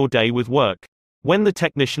fills your day with work. When the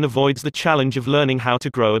technician avoids the challenge of learning how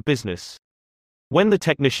to grow a business. When the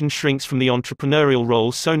technician shrinks from the entrepreneurial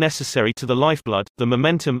role so necessary to the lifeblood, the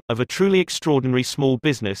momentum, of a truly extraordinary small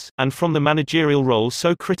business, and from the managerial role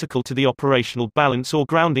so critical to the operational balance or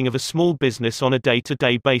grounding of a small business on a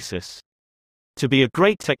day-to-day basis. To be a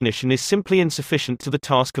great technician is simply insufficient to the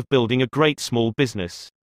task of building a great small business.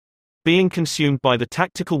 Being consumed by the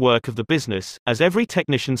tactical work of the business, as every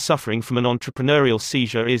technician suffering from an entrepreneurial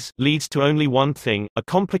seizure is, leads to only one thing, a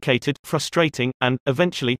complicated, frustrating, and,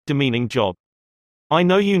 eventually, demeaning job. I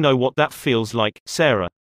know you know what that feels like, Sarah.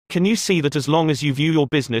 Can you see that as long as you view your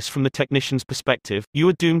business from the technician's perspective, you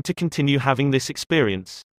are doomed to continue having this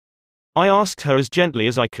experience? I asked her as gently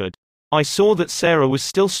as I could. I saw that Sarah was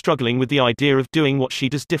still struggling with the idea of doing what she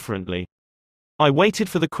does differently. I waited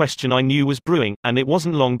for the question I knew was brewing, and it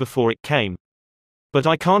wasn't long before it came. But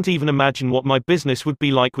I can't even imagine what my business would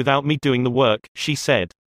be like without me doing the work, she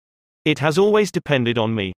said. It has always depended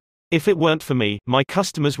on me. If it weren't for me, my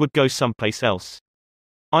customers would go someplace else.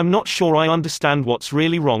 I'm not sure I understand what's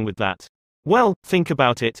really wrong with that. Well, think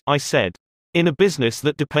about it, I said. In a business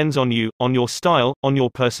that depends on you, on your style, on your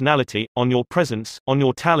personality, on your presence, on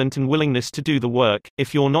your talent and willingness to do the work,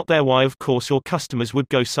 if you're not there, why of course your customers would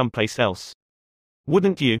go someplace else.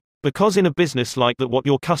 Wouldn't you? Because in a business like that what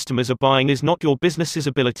your customers are buying is not your business's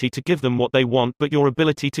ability to give them what they want but your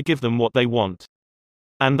ability to give them what they want.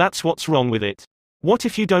 And that's what's wrong with it. What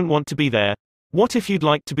if you don't want to be there? What if you'd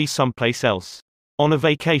like to be someplace else? On a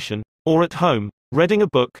vacation, or at home, reading a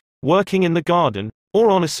book, working in the garden,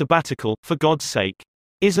 or on a sabbatical, for God's sake.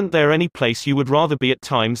 Isn't there any place you would rather be at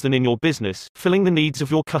times than in your business, filling the needs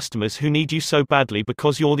of your customers who need you so badly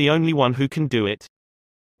because you're the only one who can do it?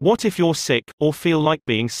 What if you're sick, or feel like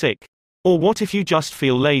being sick? Or what if you just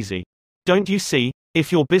feel lazy? Don't you see?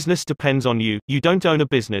 If your business depends on you, you don't own a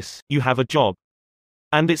business, you have a job.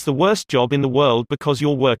 And it's the worst job in the world because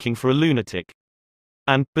you're working for a lunatic.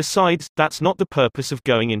 And, besides, that's not the purpose of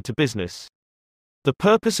going into business. The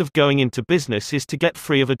purpose of going into business is to get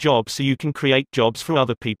free of a job so you can create jobs for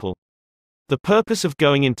other people. The purpose of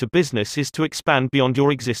going into business is to expand beyond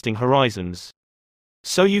your existing horizons.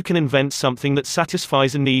 So you can invent something that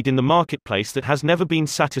satisfies a need in the marketplace that has never been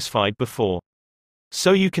satisfied before.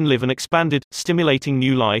 So you can live an expanded, stimulating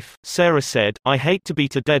new life. Sarah said, I hate to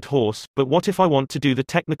beat a dead horse, but what if I want to do the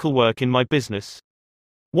technical work in my business?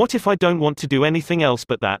 What if I don't want to do anything else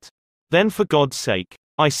but that? Then for God's sake,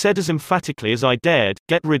 I said as emphatically as I dared,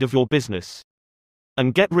 get rid of your business.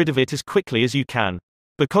 And get rid of it as quickly as you can.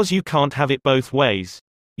 Because you can't have it both ways.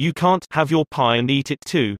 You can't have your pie and eat it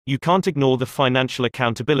too. You can't ignore the financial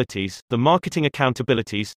accountabilities, the marketing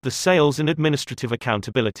accountabilities, the sales and administrative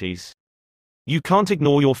accountabilities. You can't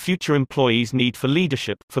ignore your future employees' need for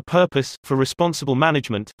leadership, for purpose, for responsible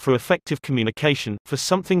management, for effective communication, for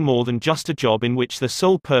something more than just a job in which their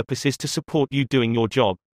sole purpose is to support you doing your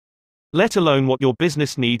job. Let alone what your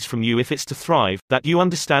business needs from you if it's to thrive, that you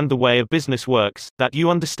understand the way a business works, that you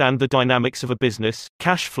understand the dynamics of a business,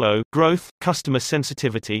 cash flow, growth, customer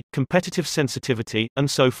sensitivity, competitive sensitivity,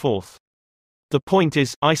 and so forth. The point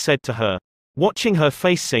is, I said to her, watching her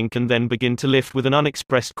face sink and then begin to lift with an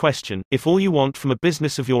unexpressed question, if all you want from a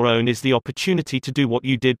business of your own is the opportunity to do what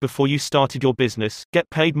you did before you started your business, get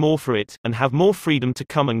paid more for it, and have more freedom to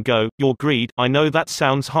come and go, your greed, I know that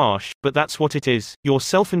sounds harsh, but that's what it is, your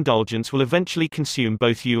self-indulgence will eventually consume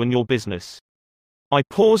both you and your business. I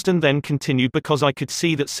paused and then continued because I could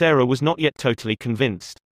see that Sarah was not yet totally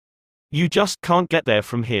convinced. You just can't get there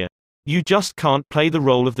from here. You just can't play the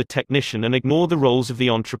role of the technician and ignore the roles of the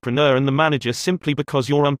entrepreneur and the manager simply because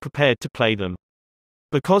you're unprepared to play them.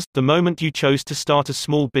 Because, the moment you chose to start a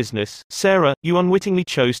small business, Sarah, you unwittingly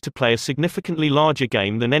chose to play a significantly larger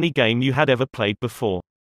game than any game you had ever played before.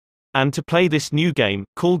 And to play this new game,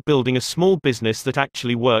 called building a small business that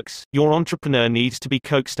actually works, your entrepreneur needs to be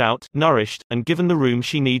coaxed out, nourished, and given the room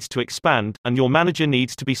she needs to expand, and your manager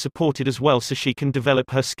needs to be supported as well so she can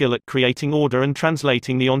develop her skill at creating order and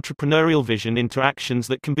translating the entrepreneurial vision into actions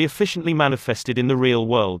that can be efficiently manifested in the real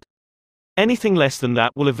world. Anything less than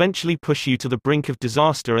that will eventually push you to the brink of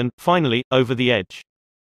disaster and, finally, over the edge.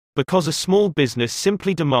 Because a small business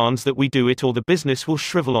simply demands that we do it or the business will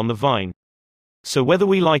shrivel on the vine. So whether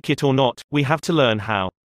we like it or not, we have to learn how.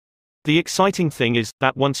 The exciting thing is,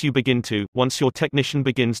 that once your technician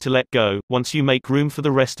begins to let go, once you make room for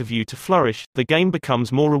the rest of you to flourish, the game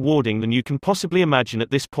becomes more rewarding than you can possibly imagine at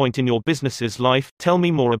this point in your business's life. Tell me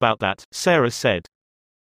more about that, Sarah said.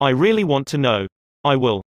 I really want to know. I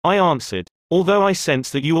will, I answered, although I sense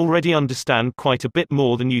that you already understand quite a bit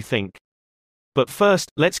more than you think. But first,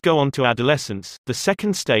 let's go on to adolescence, the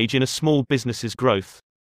second stage in a small business's growth.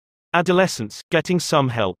 Adolescence, getting some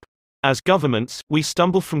help. As governments, we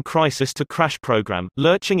stumble from crisis to crash program,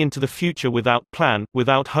 lurching into the future without plan,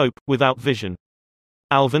 without hope, without vision.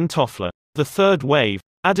 Alvin Toffler. The third wave.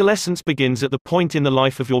 Adolescence begins at the point in the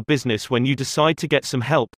life of your business when you decide to get some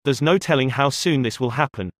help. There's no telling how soon this will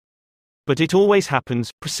happen. But it always happens,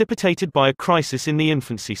 precipitated by a crisis in the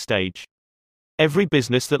infancy stage. Every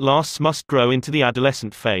business that lasts must grow into the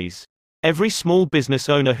adolescent phase. Every small business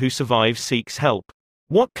owner who survives seeks help.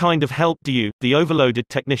 What kind of help do you, the overloaded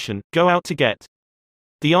technician, go out to get?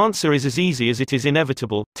 The answer is as easy as it is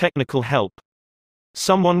inevitable: technical help.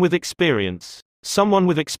 Someone with experience. Someone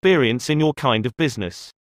with experience in your kind of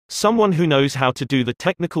business. Someone who knows how to do the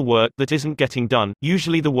technical work that isn't getting done,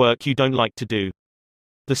 usually the work you don't like to do.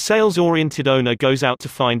 The sales-oriented owner goes out to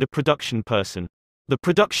find a production person. The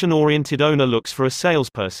production-oriented owner looks for a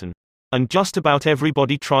salesperson. And just about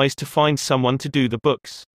everybody tries to find someone to do the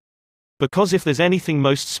books. Because if there's anything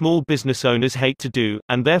most small business owners hate to do,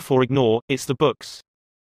 and therefore ignore, it's the books.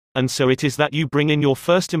 And so it is that you bring in your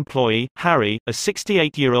first employee, Harry, a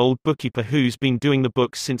 68-year-old bookkeeper who's been doing the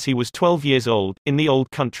books since he was 12 years old, in the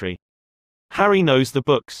old country. Harry knows the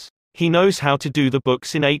books. He knows how to do the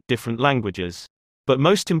books in 8 different languages. But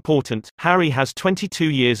most important, Harry has 22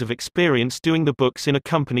 years of experience doing the books in a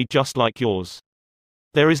company just like yours.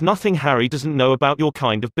 There is nothing Harry doesn't know about your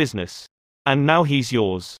kind of business. And now he's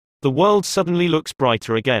yours. The world suddenly looks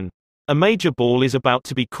brighter again. A major ball is about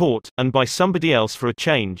to be caught, and by somebody else for a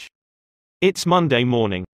change. It's Monday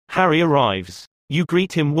morning. Harry arrives. You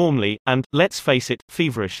greet him warmly, and, let's face it,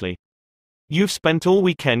 feverishly. You've spent all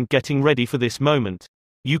weekend getting ready for this moment.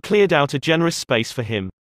 You cleared out a generous space for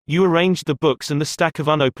him. You arranged the books and the stack of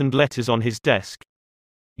unopened letters on his desk.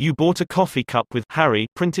 You bought a coffee cup with Harry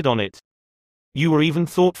printed on it. You were even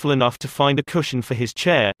thoughtful enough to find a cushion for his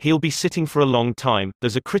chair. He'll be sitting for a long time.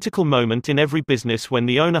 There's a critical moment in every business when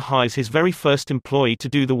the owner hires his very first employee to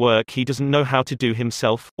do the work he doesn't know how to do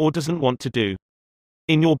himself, or doesn't want to do.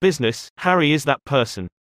 In your business, Harry is that person.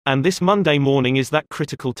 And this Monday morning is that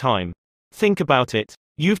critical time. Think about it.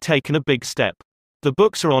 You've taken a big step. The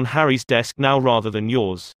books are on Harry's desk now rather than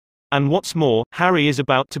yours. And what's more, Harry is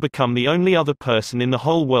about to become the only other person in the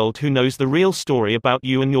whole world who knows the real story about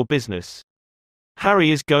you and your business.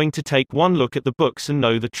 Harry is going to take one look at the books and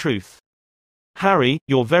know the truth. Harry,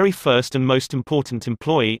 your very first and most important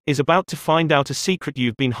employee, is about to find out a secret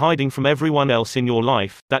you've been hiding from everyone else in your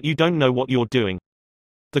life, that you don't know what you're doing.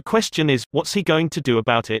 The question is, what's he going to do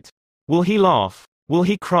about it? Will he laugh? Will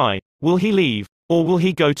he cry? Will he leave? Or will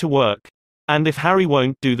he go to work? And if Harry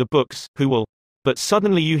won't do the books, who will? But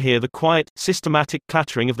suddenly you hear the quiet, systematic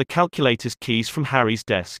clattering of the calculator's keys from Harry's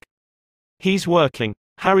desk. He's working.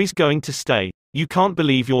 Harry's going to stay. You can't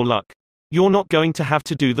believe your luck. You're not going to have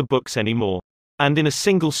to do the books anymore. And in a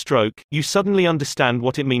single stroke, you suddenly understand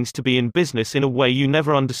what it means to be in business in a way you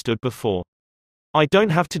never understood before. I don't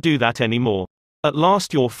have to do that anymore. At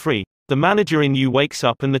last you're free. The manager in you wakes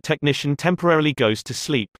up and the technician temporarily goes to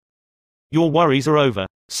sleep. Your worries are over.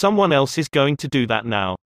 Someone else is going to do that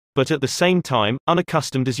now. But at the same time,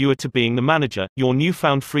 unaccustomed as you are to being the manager, your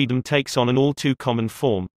newfound freedom takes on an all too common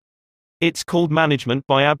form. It's called management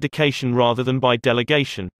by abdication rather than by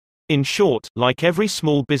delegation. In short, like every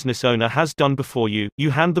small business owner has done before you,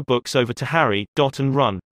 you hand the books over to Harry, and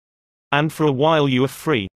run. And for a while you are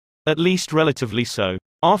free. At least relatively so.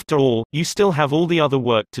 After all, you still have all the other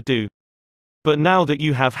work to do. But now that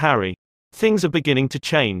you have Harry, things are beginning to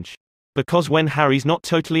change. Because when Harry's not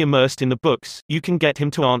totally immersed in the books, you can get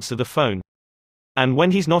him to answer the phone. And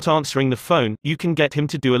when he's not answering the phone, you can get him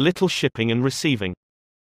to do a little shipping and receiving.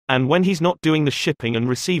 And when he's not doing the shipping and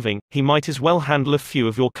receiving, he might as well handle a few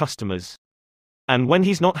of your customers. And when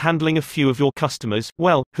he's not handling a few of your customers,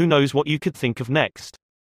 well, who knows what you could think of next.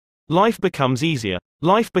 Life becomes easier.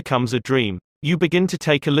 Life becomes a dream. You begin to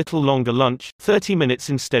take a little longer lunch, 30 minutes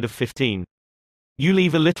instead of 15. You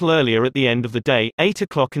leave a little earlier at the end of the day, 8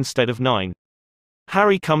 o'clock instead of 9.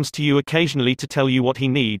 Harry comes to you occasionally to tell you what he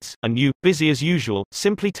needs, and you, busy as usual,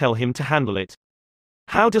 simply tell him to handle it.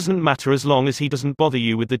 How doesn't matter as long as he doesn't bother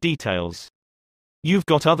you with the details. You've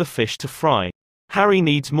got other fish to fry. Harry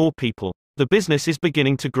needs more people. The business is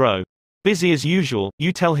beginning to grow. Busy as usual,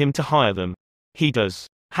 you tell him to hire them. He does.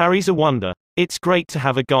 Harry's a wonder. It's great to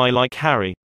have a guy like Harry.